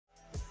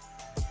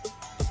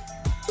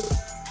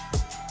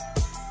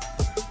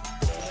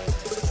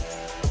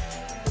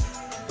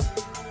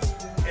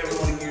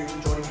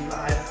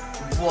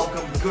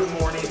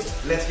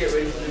let's get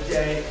ready for the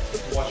day.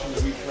 If you're watching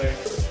the replay,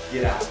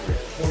 get after it.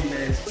 40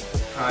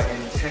 minutes, high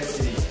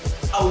intensity.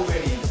 Are we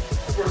ready?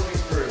 First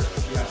things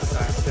first, we have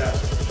side steps.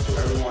 So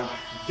everyone,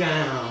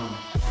 down,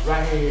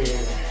 right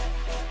here.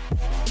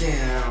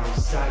 Down,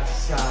 side to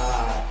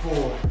side.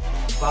 4,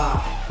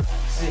 5,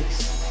 6,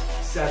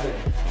 7,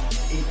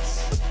 8,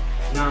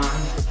 9,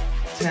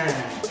 10.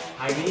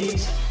 High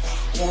knees.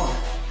 1,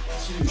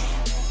 2,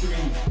 3,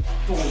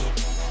 4,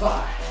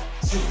 5,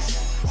 6,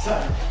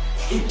 7,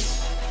 8,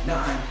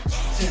 9,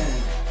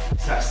 10.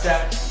 Side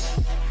steps.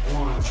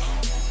 1,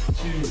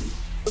 2,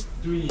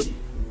 3,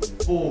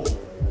 4,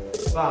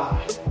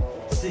 5,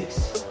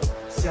 6,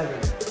 7,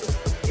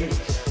 8,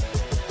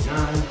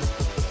 9,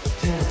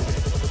 10.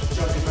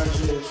 Jumping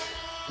lunges.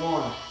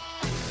 1,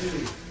 2,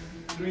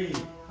 3,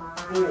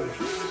 4,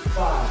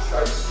 5.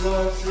 Start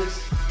slow. 6,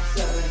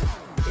 7,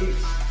 8,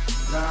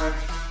 9,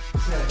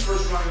 10.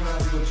 First round, you're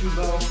gonna do a 2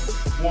 low.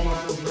 Warm up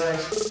those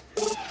legs.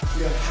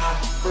 We have half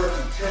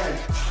burpee. 10.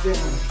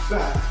 Down,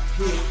 back,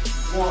 hit.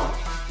 1.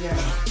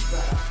 Down,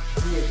 back,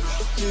 hit.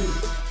 2.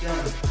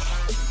 Down.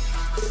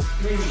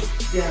 3.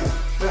 Down,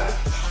 back,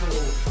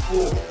 forward,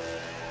 forward.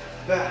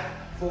 Back,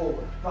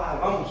 forward.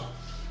 5. Almost.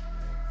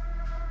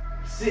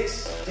 6.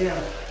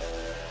 Down.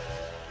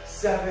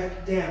 7.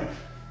 Down.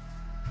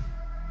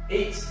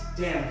 8.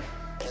 Down.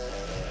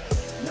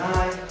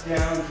 9.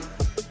 Down.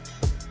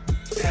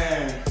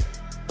 10.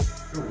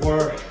 Good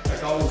work.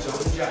 Like always,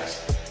 jumping jacks.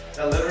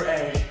 That letter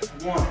A.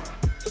 1,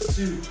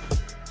 2,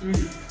 3,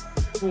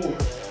 4,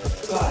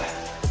 5,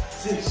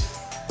 6,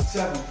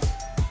 7,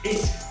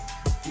 8,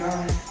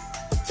 9,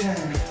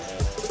 10.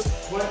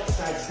 What?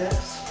 Side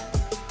steps.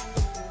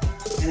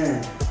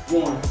 And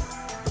 1,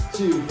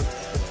 2,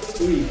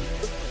 3,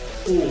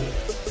 4,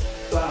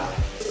 5,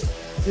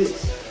 6,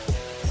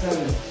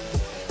 7,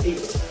 8,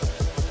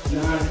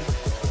 9,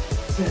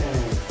 10.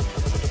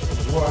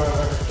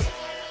 Work.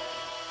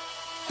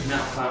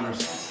 Now climbers,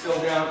 still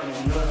down and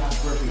another half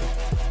burpee.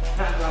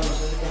 Now climbers,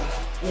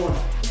 1,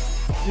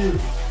 2,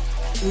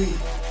 3,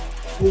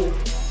 4,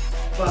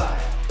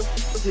 5,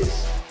 6,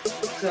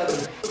 7,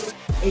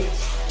 8,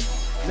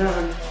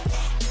 9,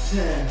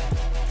 10.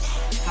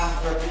 Half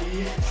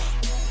burpee.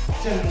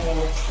 10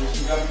 more. This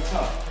is gonna be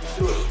tough. Let's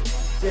do it.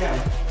 Down,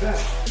 back.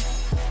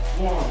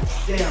 1,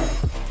 down.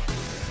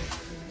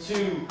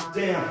 2,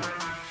 down.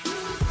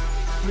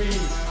 3,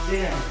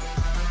 down.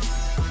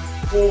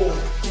 4,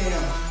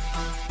 down.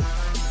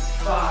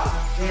 5,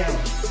 down.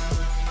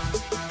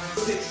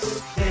 6,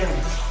 down.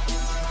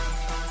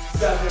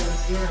 7,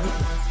 down.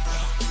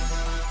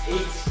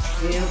 8,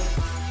 down.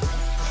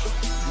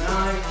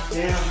 9,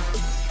 down.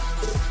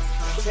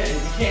 10.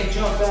 If you can't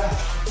jump back,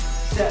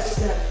 step,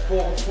 step,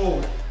 forward,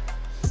 forward.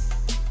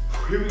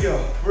 Here we go.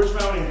 First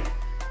round in.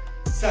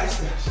 Side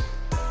steps.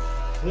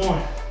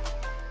 1,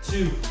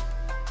 2,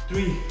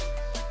 3,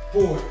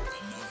 4,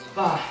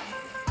 5,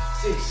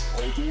 6,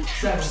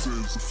 7,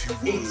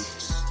 8,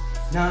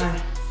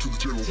 9,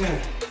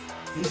 10.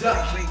 Knees up.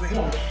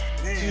 1,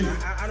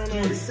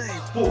 2, 3,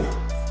 4,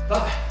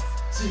 5,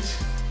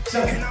 6,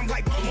 7, 8,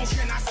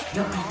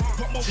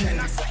 9,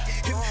 10.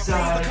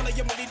 Side. 1,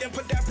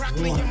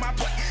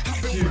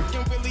 2, 3,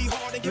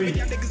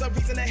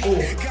 4, 5, 6, 7,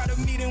 8,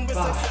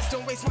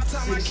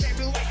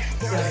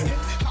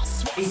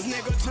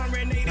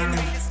 9,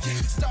 10.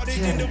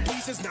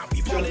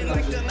 Jumping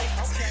lunges.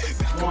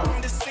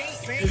 1, 2,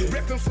 3, 4,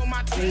 5,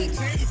 6, 7,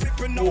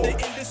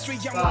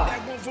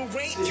 8,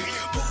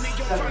 9,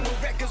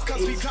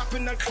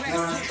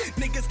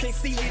 Niggas can't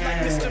see me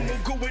like Mr.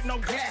 Mugu with no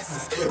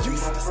glasses.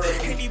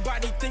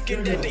 Anybody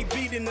thinking that they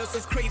beating us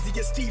is crazy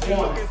as Steve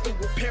looking through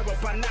a pair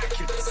of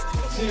binoculars.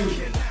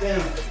 2,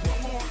 down.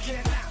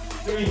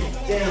 3,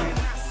 down.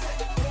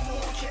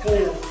 4,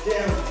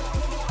 down.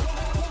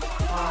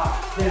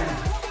 5, down.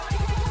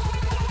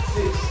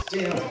 6,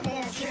 down.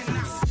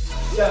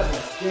 7,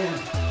 down.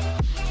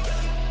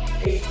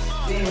 8,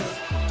 down.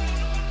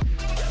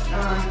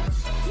 9,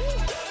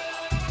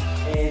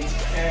 and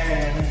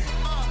 10.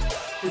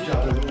 Good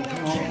job, everyone.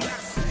 Come on.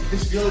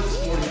 Let's feel it this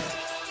morning.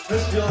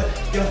 Let's feel it.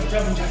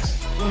 Jumping jacks.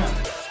 1,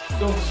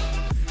 2,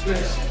 3,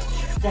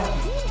 4,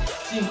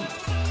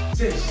 5,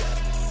 6,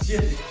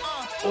 7,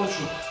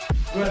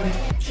 8, 9,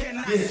 10.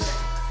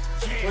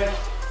 Wet.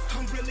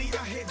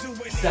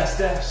 Side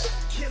steps.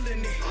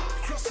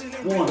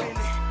 1,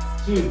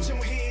 2,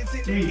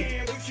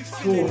 3,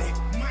 4,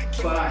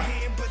 5,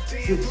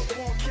 6,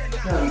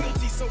 7,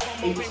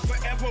 8,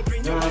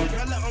 9,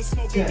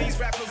 10.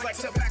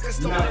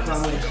 Now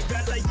climbers.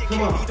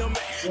 Come on.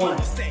 1,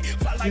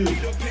 2,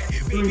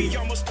 3,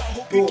 4, 5, 6,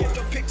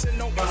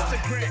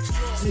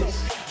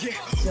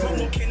 7,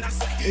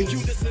 8,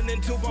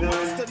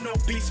 9,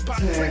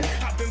 10.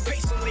 I've been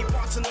patiently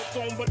watching the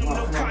phone, but I'm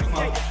no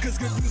Kanye. Cause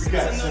good news is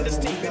an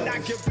understatement. I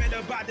get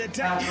better by the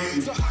day.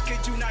 So how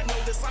could you not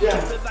notice? I'm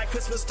just like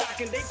Christmas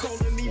stocking. They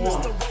calling me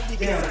Mr. Rolly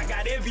cause I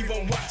got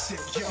everyone watching.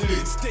 Yo,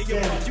 stay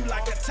above you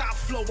like a top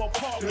floor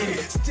apartment.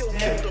 Still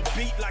kill the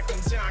beat like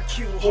I'm John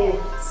Q. 4,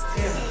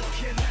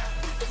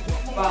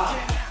 5,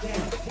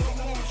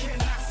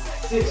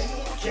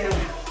 6, down.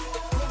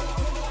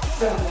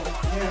 7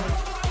 down,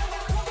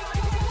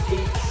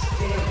 8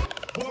 down,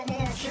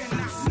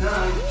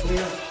 9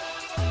 down,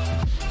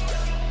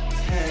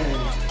 10.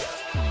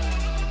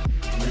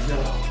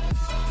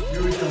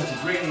 Here we go. It's a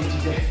great name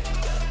today.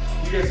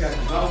 You guys got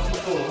this. Vamos con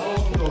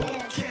todo.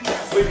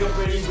 Wake up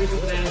ready, wake up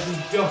with energy.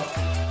 Go.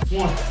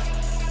 1,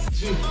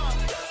 2,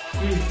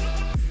 3,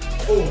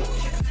 4,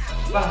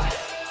 5,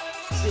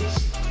 6,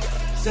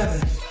 7,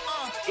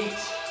 8,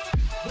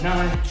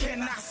 9,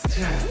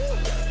 10.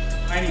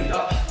 I need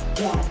up.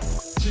 1,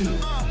 2,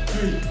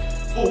 3,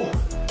 4,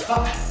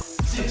 5,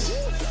 6,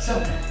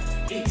 7,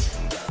 8,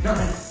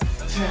 9,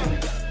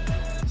 10.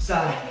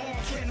 Side.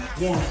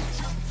 1,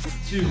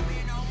 2,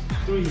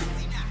 3,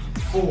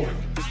 4,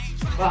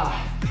 5,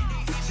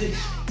 6,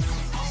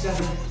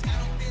 7,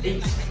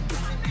 8,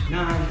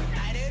 9,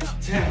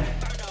 10.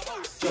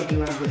 Jumping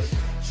around this.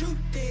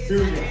 Here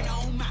we go.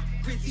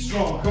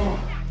 Strong, come on.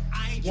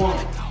 1,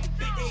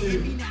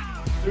 2,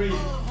 3,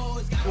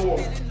 4,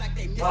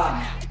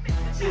 5,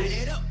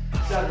 6,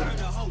 7,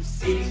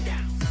 8,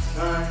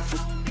 9,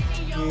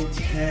 and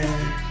 10.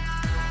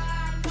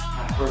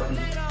 Half burpee.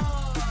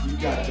 You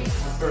got this.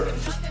 Half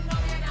burpee.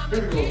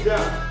 Here we go.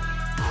 Down.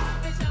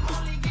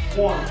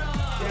 1,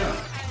 down.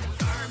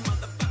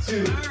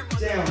 2,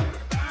 down.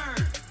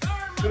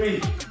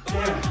 3,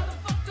 down.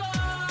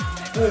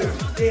 4,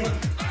 down.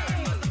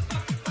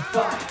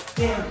 5,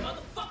 down.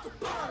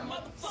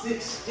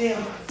 6,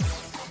 down.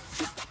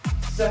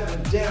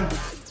 7, down.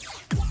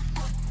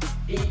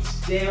 8,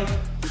 down.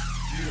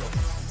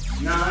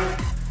 9,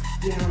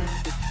 down.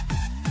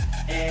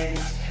 And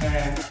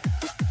 10.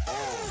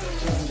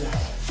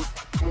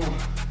 Come on.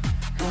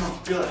 Come on.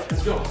 Feel it.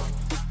 Let's go.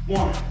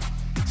 1,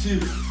 2,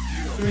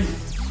 3,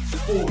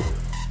 4,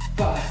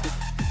 5,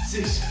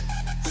 6,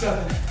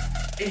 7,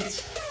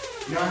 8,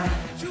 9,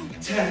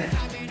 10.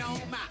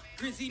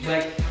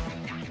 Like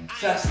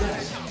fast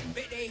steps.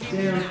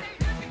 Down.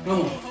 Come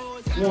on.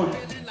 1,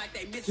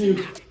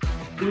 2,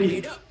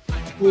 3,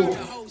 4,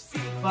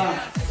 5,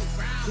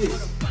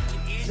 6,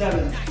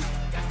 7,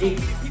 8,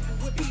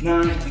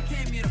 9,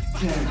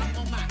 10.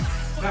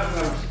 Half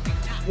rounds.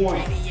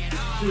 1,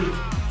 2,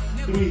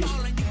 3,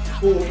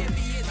 4,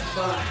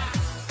 5,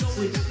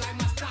 6,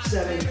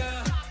 7,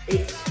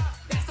 8,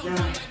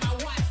 9,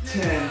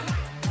 10.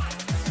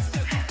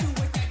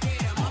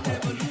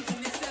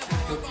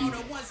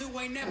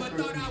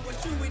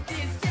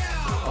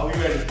 Are we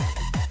ready?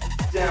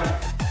 Down.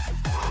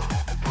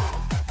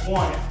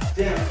 1,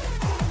 down.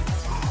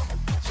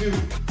 2,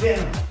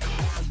 down.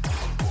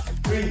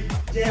 3,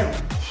 down.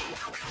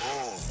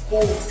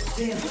 4,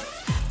 down.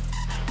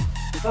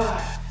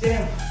 5,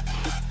 down.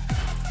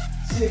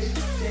 6,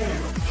 down.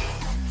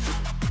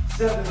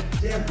 7,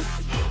 down.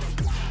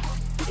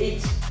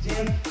 8,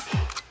 down.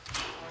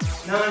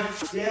 9,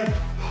 down.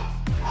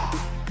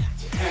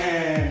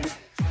 10.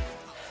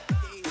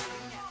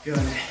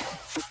 Feeling it.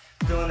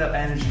 Feeling that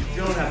energy.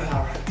 Feeling that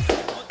power.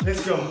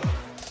 Let's go.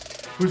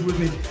 Who's with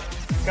me?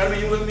 Gotta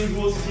be with me.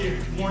 Who else is here?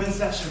 Morning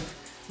session.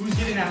 Who's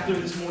getting after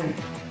this morning?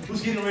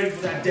 Who's getting ready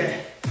for that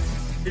day?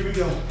 Here we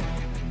go.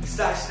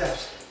 Side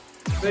steps.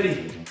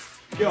 Ready?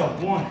 Go.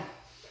 1,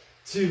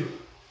 2,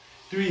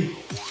 3,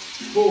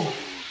 4,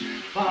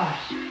 5,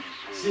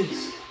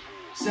 6,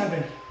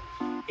 7,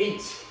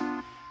 8,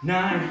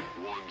 9,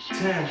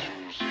 10.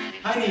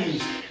 High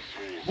knees.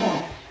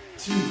 1,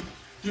 2,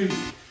 3,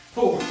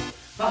 4,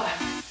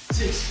 5,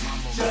 6,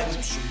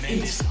 7,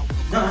 8,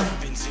 9,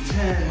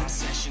 10.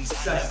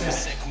 Side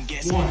steps.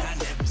 1,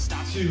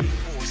 2,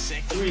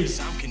 3,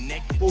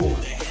 4,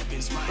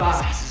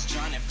 5,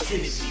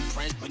 6,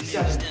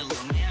 7,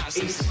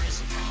 8,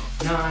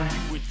 9,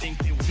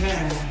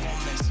 10.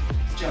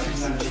 Jumping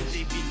lunges.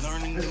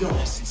 Let's go.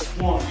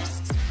 1,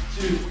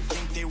 2,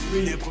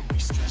 3,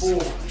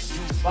 4,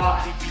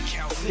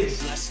 5, 6,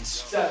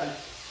 7,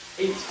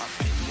 8,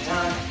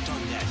 9,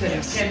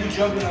 10. Can't do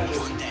jumping lunges.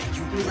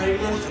 Do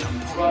regular.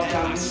 Drop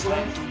down this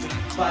way.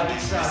 5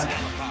 each side.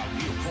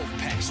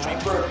 Alright,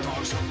 burp.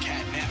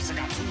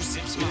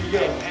 Here we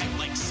go.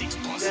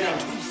 Down.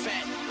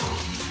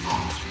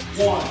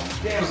 1,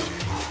 down.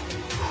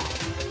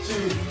 2,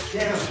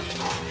 down.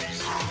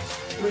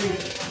 3,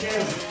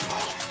 down.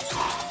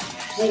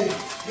 4,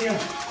 down.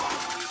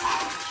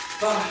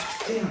 5,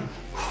 down.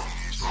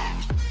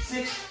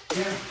 6,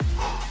 down.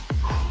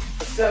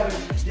 7,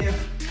 down.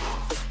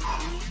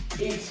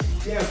 8,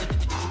 down.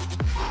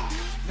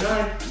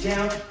 9,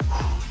 down.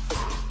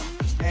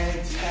 And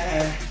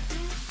 10.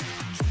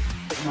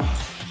 Come on.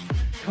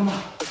 Come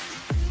on.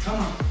 Come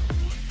on.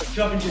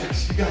 Jumping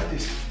jacks. You got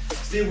this.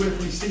 Stay with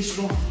me. Stay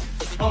strong.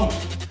 1,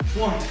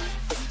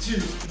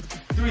 2,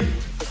 3,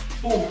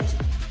 4,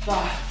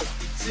 5,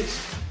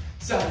 6,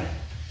 7,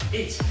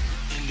 8,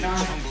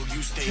 9,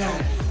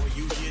 10.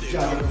 Good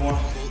job, everyone.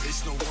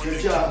 Good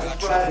job. It's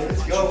Friday.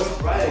 Let's go. It's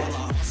Friday.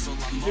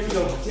 Here we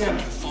go. Down.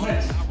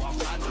 Next.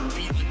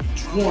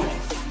 1,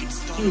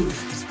 2,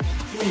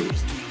 3,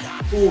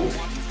 4,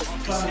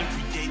 5,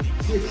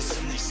 6,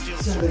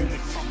 7,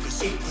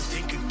 8,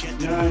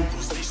 9,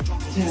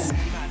 10.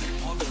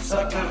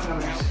 Up, down,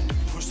 down,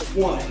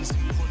 1,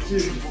 2,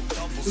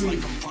 3,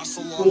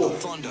 4,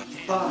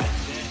 5,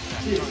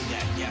 6,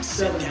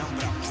 7,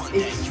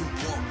 8,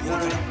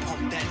 9,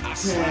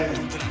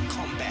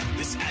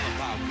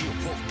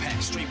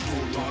 10.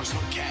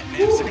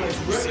 Woo, like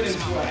ripping and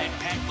sweat.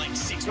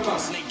 Come on.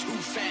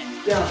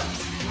 Down.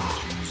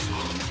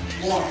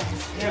 1,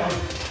 down.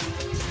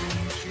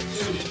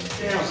 2,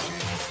 down.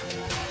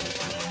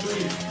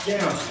 3,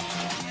 down.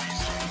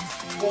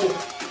 4,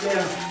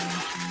 down.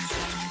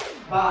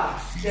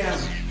 5, down.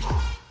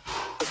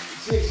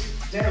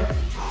 6, down.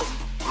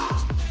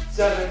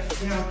 7,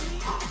 down.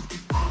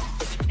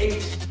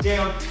 8,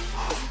 down.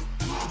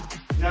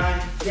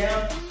 9,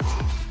 down.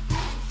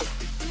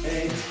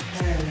 And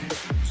 10.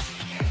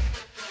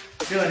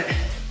 Feeling it.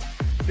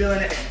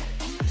 Feeling it.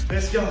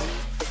 Let's go.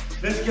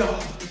 Let's go.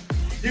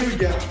 Here we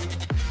go.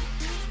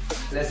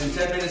 Less than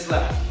 10 minutes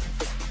left.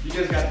 You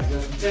guys got this.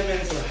 Less than 10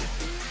 minutes left.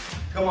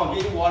 Come on,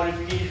 get your water if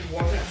you need.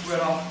 Wash that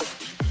sweat off.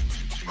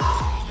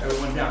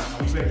 Everyone down.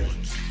 Are you ready?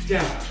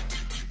 Down.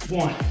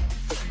 1,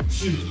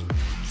 2,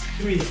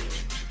 3,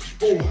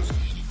 4,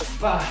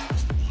 5,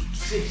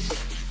 6,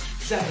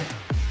 7,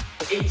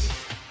 8,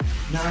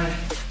 9,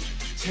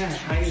 10.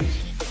 I need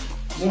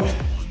 1,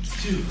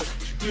 2,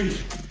 3,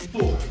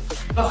 4,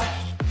 5,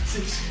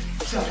 6,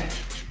 7,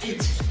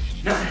 8,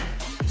 9,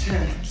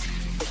 10.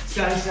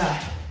 Side to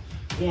side.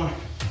 1,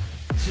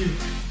 2,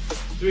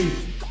 3,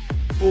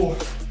 4,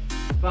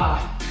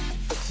 5,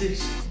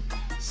 6,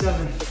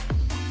 7,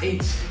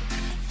 8,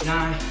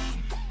 9,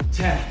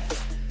 10.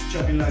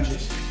 Jumping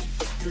lunges.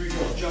 Here we go.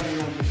 Jumping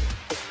lunges.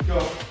 Go.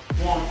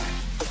 1,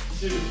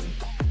 2,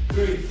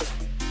 3,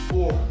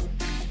 4,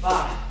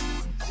 5,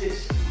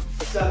 6,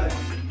 7,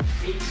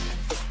 8,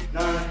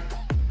 9,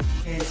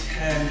 and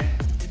 10.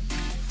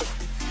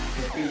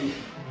 Hyperbeat.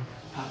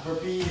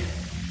 Hyperbeat.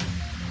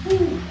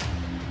 Woo.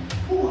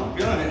 Ooh, I'm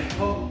feeling it.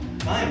 Oh,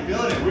 I am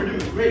feeling it. We're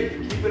doing great.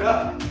 Keep it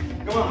up.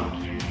 Come on.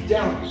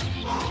 Down.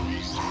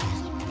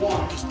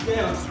 1,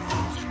 down.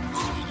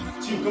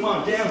 2, come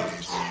on, down.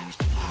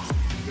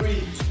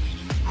 3,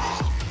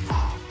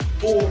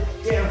 4,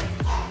 down.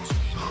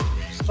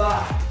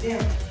 5,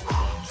 down.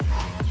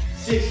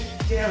 6,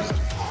 down.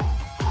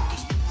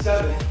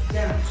 7,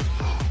 down.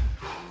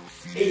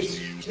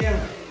 8, down.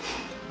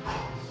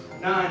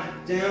 9,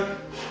 down.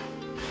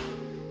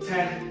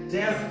 10,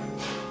 down.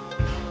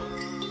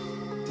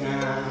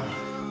 Down.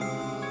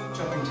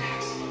 Jumping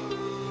jacks.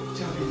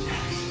 Jumping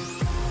jacks.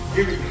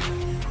 Here we go.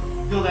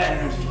 Feel that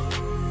energy.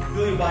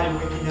 Feel your body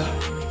waking up.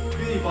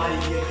 Feel your body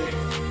get there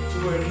to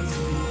where it needs to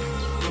be.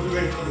 We'll be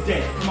ready for the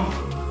day. Come on.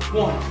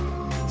 1,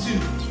 2,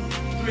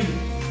 3,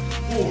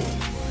 4,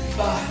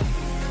 5,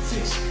 6,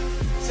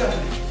 7,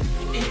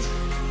 8,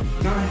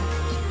 9,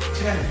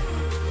 10.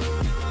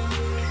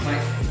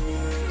 Mike.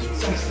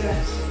 Side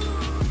steps.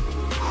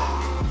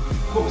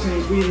 Focus on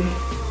your breathing.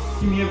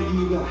 Give me everything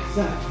you got.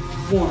 Side.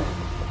 1,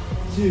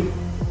 2,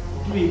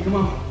 3, come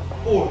on.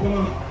 4, come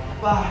on.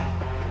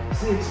 5,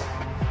 6,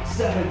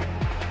 7,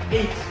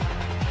 8,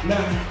 9,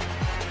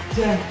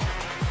 10.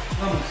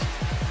 Vamos.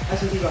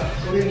 Hacia arriba.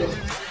 Corriendo.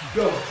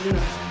 Go. 1,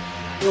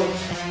 2,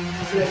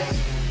 3,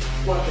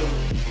 4, 5,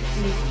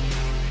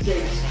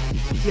 6,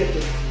 7,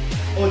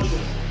 8,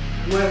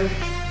 9,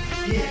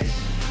 10.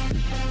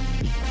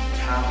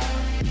 Power.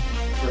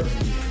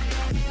 Perfect.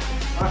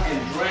 I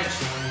am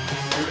drenched.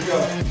 Here we go.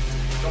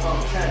 Come on.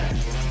 10.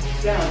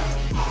 Down.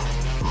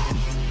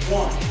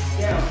 1,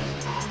 down.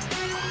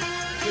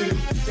 2,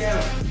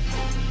 down.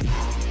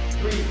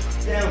 3,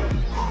 down.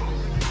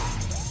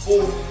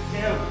 4,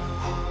 down.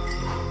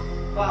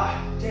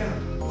 5, down.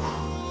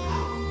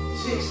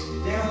 6,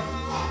 down.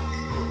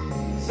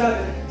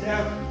 7,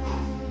 down.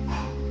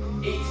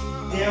 8,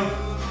 down.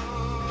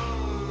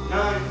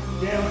 9,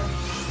 down.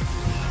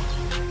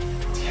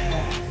 10.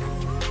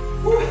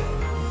 Woo.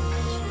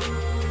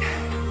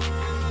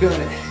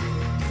 Feeling it.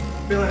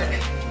 Feeling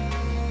it.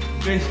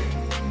 Face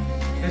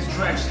is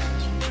drenched.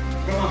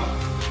 Come on.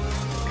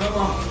 Come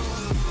on.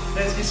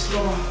 Let's get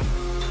strong.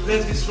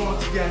 Let's get strong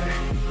together.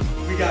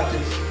 We got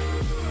this.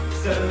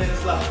 7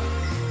 minutes left.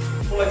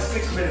 Or like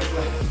 6 minutes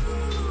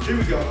left. Here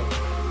we go.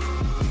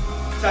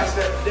 Side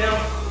step down.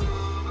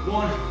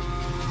 1,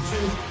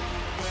 2,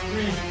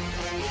 3,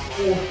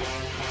 4,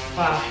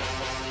 5,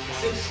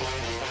 6,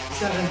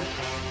 7,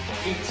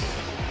 8,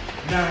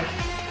 9,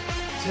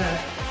 10.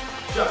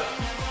 Jump.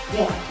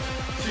 1,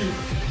 2,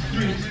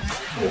 3,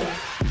 4,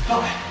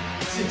 5,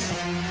 6,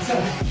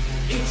 7,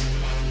 8,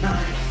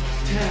 9,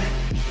 10.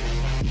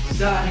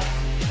 Side.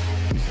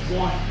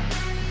 1,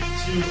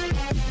 2,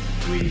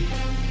 3,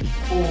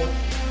 4,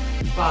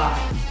 5,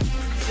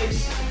 6,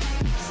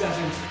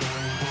 7,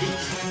 8,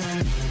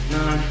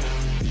 9,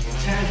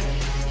 10.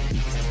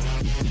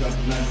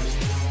 Jumping lunges.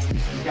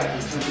 You got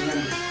this. Jumping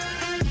lunges.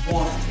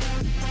 1,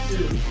 2,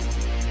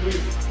 3,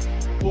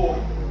 4,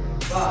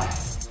 5,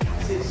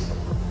 6,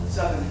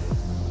 7,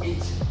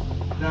 8,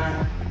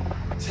 9,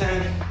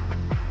 10.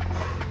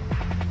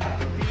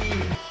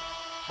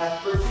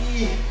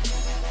 Hyperbeat.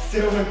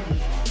 Stay with me.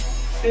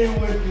 Stay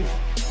with me.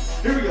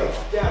 Here we go.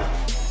 Down.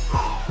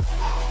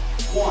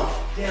 1,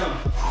 down.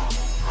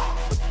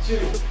 2,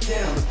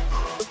 down.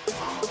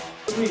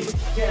 3,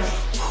 down.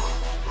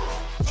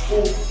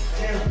 4,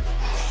 down.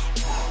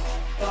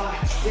 5,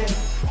 down.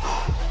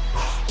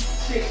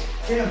 6,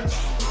 down.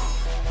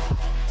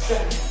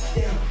 7,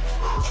 down.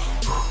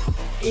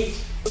 8,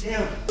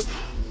 down.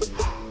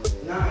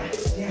 9,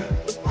 down.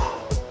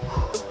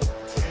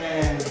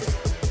 10.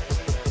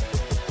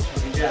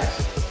 Jumping jacks.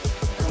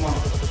 Come on.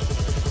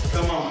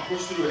 Come on.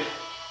 Push through it.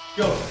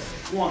 Go.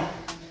 1,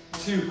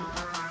 2,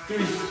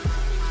 3,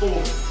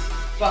 4,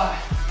 5,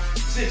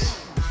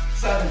 6,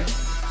 7,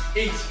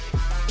 8,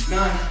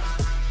 9,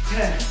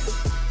 10.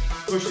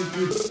 Pushing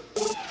through.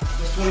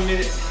 Just 20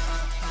 minutes.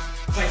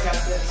 Plank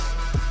abs.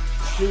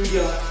 Here we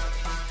go.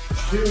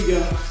 Here we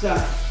go.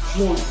 Side.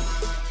 1,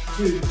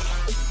 2,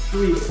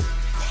 3,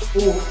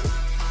 4,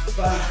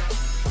 5,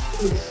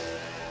 6,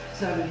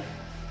 7,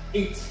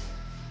 8,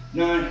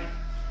 9,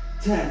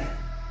 10.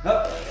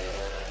 Up.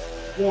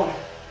 1,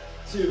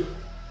 2,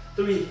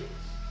 3,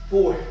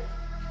 4,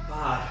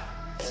 5,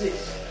 6,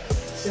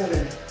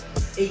 7,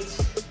 8,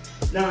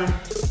 9,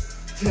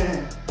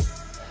 10.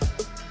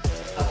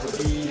 Upper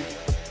bead,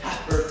 half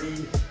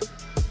burpee.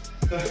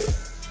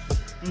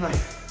 I'm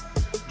like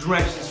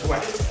drenched in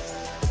sweat.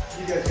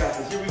 You guys got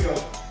this. Here we go.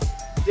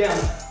 Down.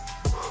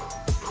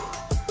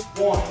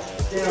 1,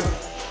 down.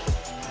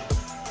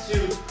 2,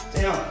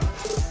 down.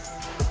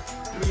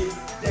 3,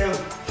 down.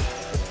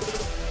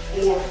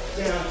 4,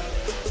 down.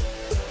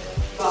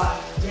 5,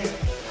 down.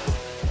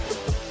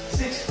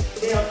 6,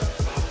 down.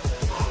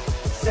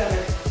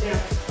 7,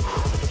 down.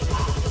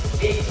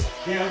 8,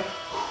 down.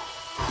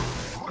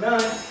 9,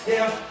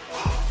 down.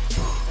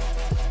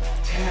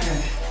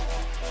 10.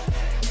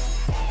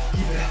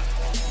 Keep it up.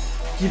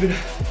 Keep it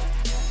up.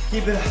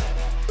 Keep it up.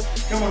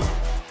 Come on.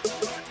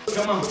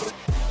 Come on.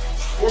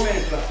 4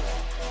 minutes left.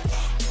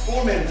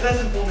 4 minutes. Less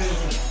than 4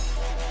 minutes left.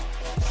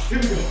 Here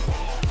we go.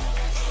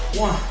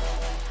 1,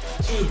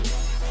 2,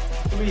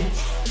 3,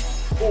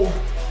 4,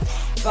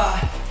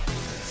 5,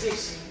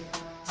 6,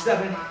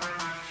 7,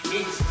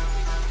 8,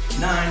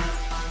 9,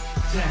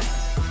 10.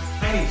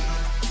 I need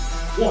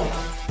 1,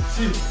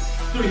 2,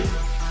 3,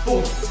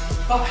 4,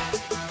 5,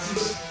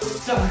 6,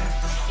 7,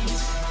 8,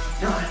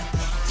 9,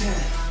 10.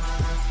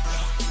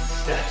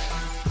 Steps.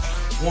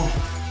 1,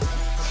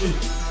 2,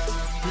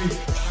 3,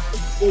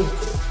 4,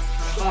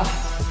 5,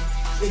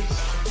 6,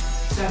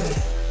 7,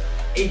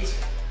 8,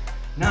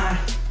 9,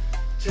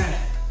 10.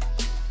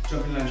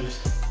 Jumping lunges.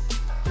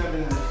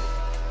 Jumping lunges.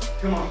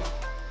 Come on.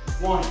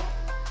 1,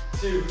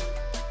 2,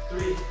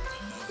 3,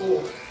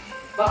 4,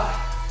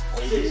 5,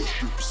 6,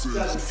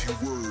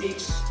 7,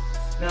 8,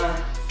 9,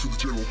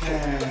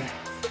 10.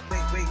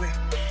 Wait.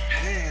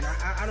 Man,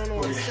 I don't know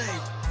what to say.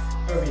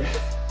 Oh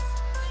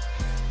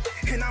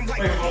yeah. And I'm like,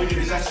 wait, while we do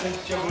this accent,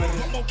 jump like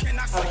this.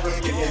 Half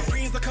burpee again.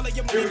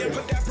 Here we go.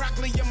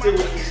 Stay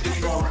with me, stay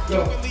strong. Go.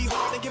 1,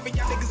 2, 3,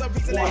 come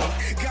on.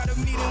 4,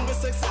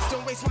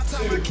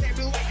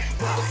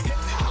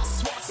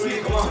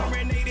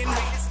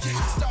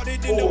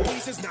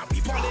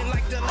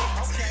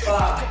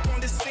 5,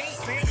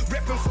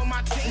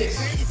 6,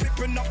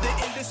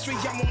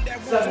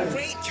 7,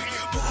 8,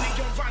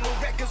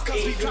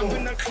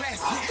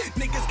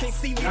 niggas can't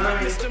see me,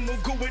 9, Mr.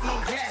 Mugu with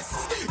no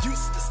glasses.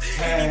 Useless.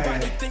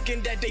 Anybody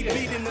thinking that they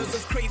beating us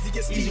is crazy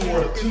as easy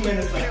work. 2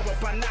 minutes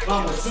left.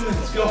 Vamos, 2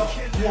 minutes. Go.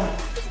 1,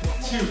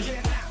 2,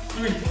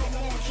 3,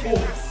 4,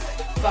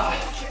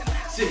 5,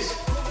 6,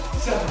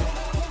 7,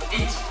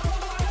 8,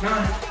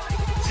 9,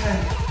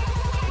 10.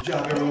 Good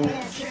job, everyone.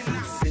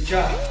 Good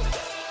job.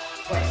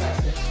 Flex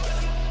access.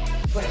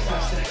 Flex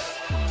access.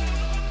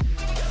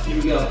 Here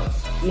we go.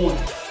 1,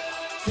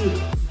 2,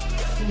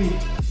 3,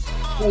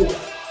 4,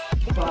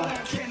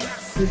 5,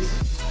 6,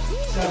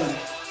 7,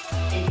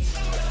 8,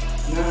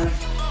 9,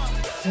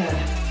 10.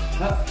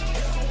 Up.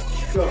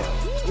 Go.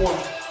 1,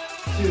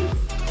 2,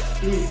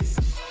 3,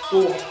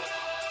 4,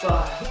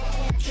 5,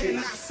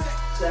 6,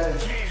 7,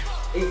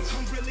 8,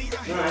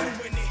 9,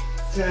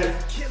 10.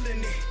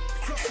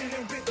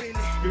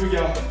 Here we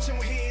go.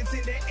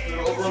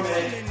 Over a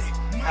minute.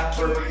 Half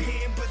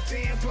burpee.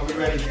 Are we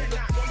ready?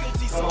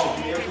 Come on,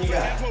 give me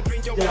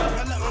everything you got.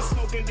 Down.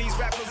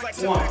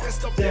 1,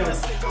 down. 2,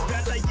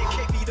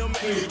 down.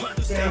 3,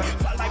 down.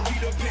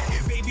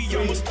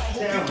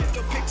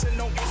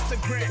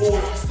 4,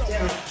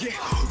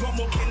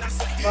 down.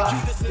 5,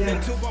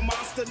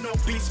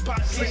 down.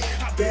 6,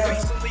 down.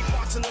 7,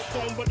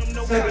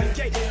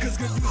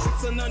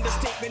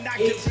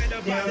 8,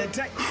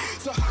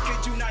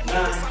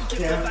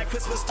 down.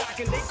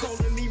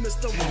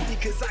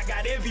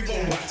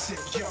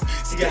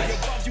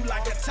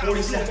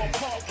 40 seconds.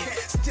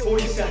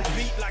 40 seconds.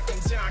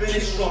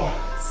 Finish strong.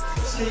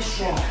 Stay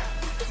strong.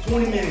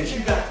 20 minutes. You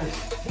got this.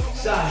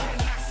 Side.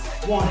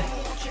 1,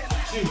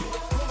 2,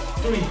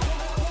 3,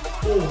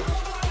 4,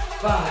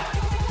 5,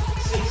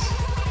 6,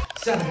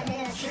 7,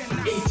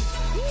 8,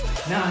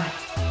 9,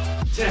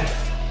 10.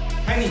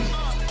 I need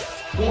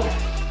 1,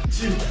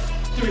 2,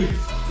 3,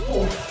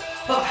 4,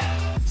 5,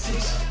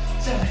 6,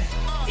 7,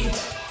 8,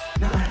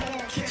 9,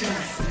 10.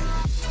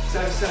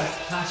 Side to side.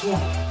 Last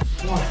one.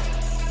 1,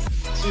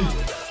 2,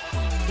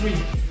 3,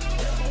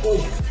 4,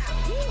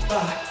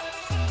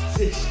 5,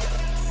 6,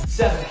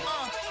 7,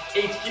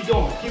 8. Keep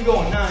going. Keep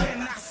going.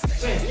 9,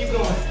 10. Keep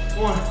going.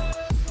 1,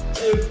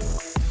 2,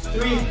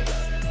 3.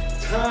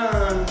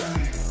 Time.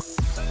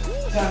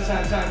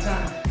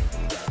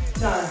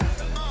 Time.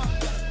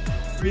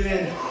 Breathe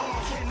in.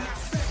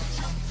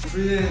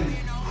 Breathe in.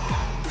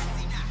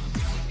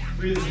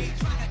 Breathe in.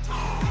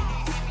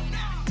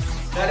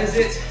 That is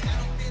it.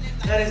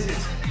 That is it.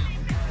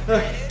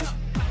 Okay.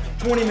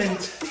 20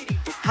 minutes.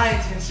 High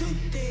intensity.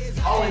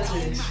 All it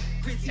takes.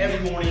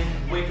 Every morning.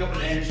 Wake up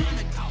with energy.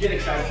 Get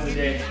excited for the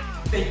day.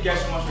 Thank you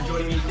guys so much for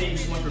joining me. Thank you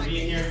so much for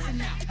being here.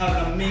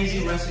 Have an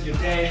amazing rest of your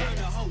day.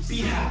 Be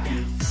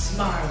happy.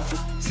 Smile.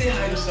 Say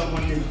hi to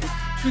someone new.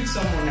 Treat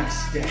someone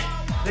nice today.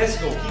 Let's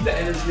go. Keep the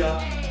energy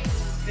up.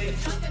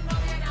 Thank you.